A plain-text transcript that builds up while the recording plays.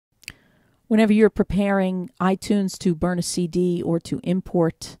Whenever you're preparing iTunes to burn a CD or to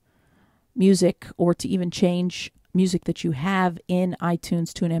import music or to even change music that you have in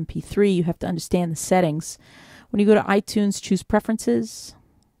iTunes to an MP3, you have to understand the settings. When you go to iTunes, choose Preferences,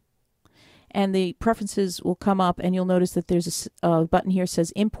 and the preferences will come up, and you'll notice that there's a button here that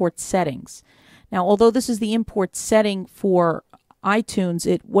says Import Settings. Now, although this is the import setting for iTunes,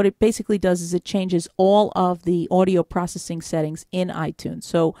 what it basically does is it changes all of the audio processing settings in iTunes.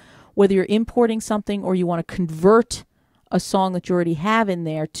 So whether you're importing something or you want to convert a song that you already have in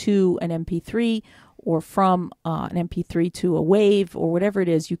there to an MP3, or from an MP3 to a WAV, or whatever it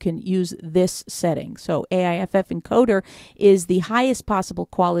is, you can use this setting. So AIFF encoder is the highest possible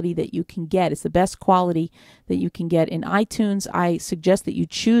quality that you can get. It's the best quality that you can get in iTunes. I suggest that you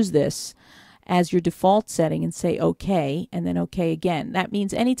choose this as your default setting and say OK, and then OK again. That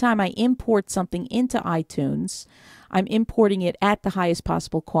means anytime I import something into iTunes, I'm importing it at the highest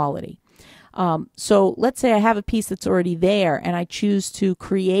possible quality. So let's say I have a piece that's already there and I choose to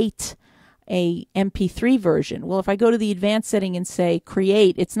create a MP3 version. Well, if I go to the advanced setting and say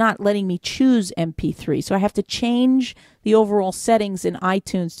create, it's not letting me choose MP3. So I have to change the overall settings in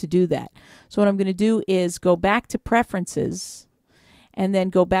iTunes to do that. So what I'm going to do is go back to Preferences and then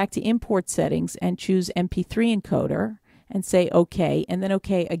go back to Import Settings and choose MP3 encoder and say OK, and then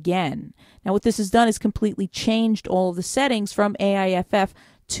OK again. Now what this has done is completely changed all of the settings from AIFF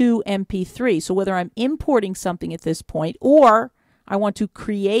to MP3. So whether I'm importing something at this point or I want to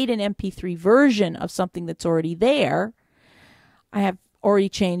create an MP3 version of something that's already there, I have already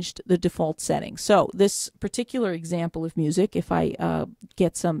changed the default settings. So this particular example of music, if I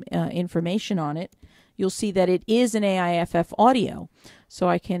get some information on it, you'll see that it is an AIFF audio. So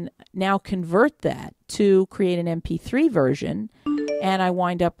I can now convert that to create an MP3 version, and I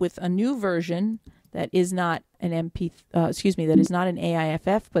wind up with a new version that is not an that is not an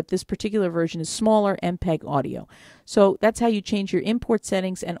AIFF, but this particular version is smaller MPEG audio. So that's how you change your import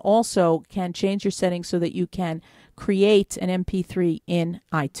settings, and also can change your settings so that you can create an MP3 in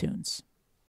iTunes.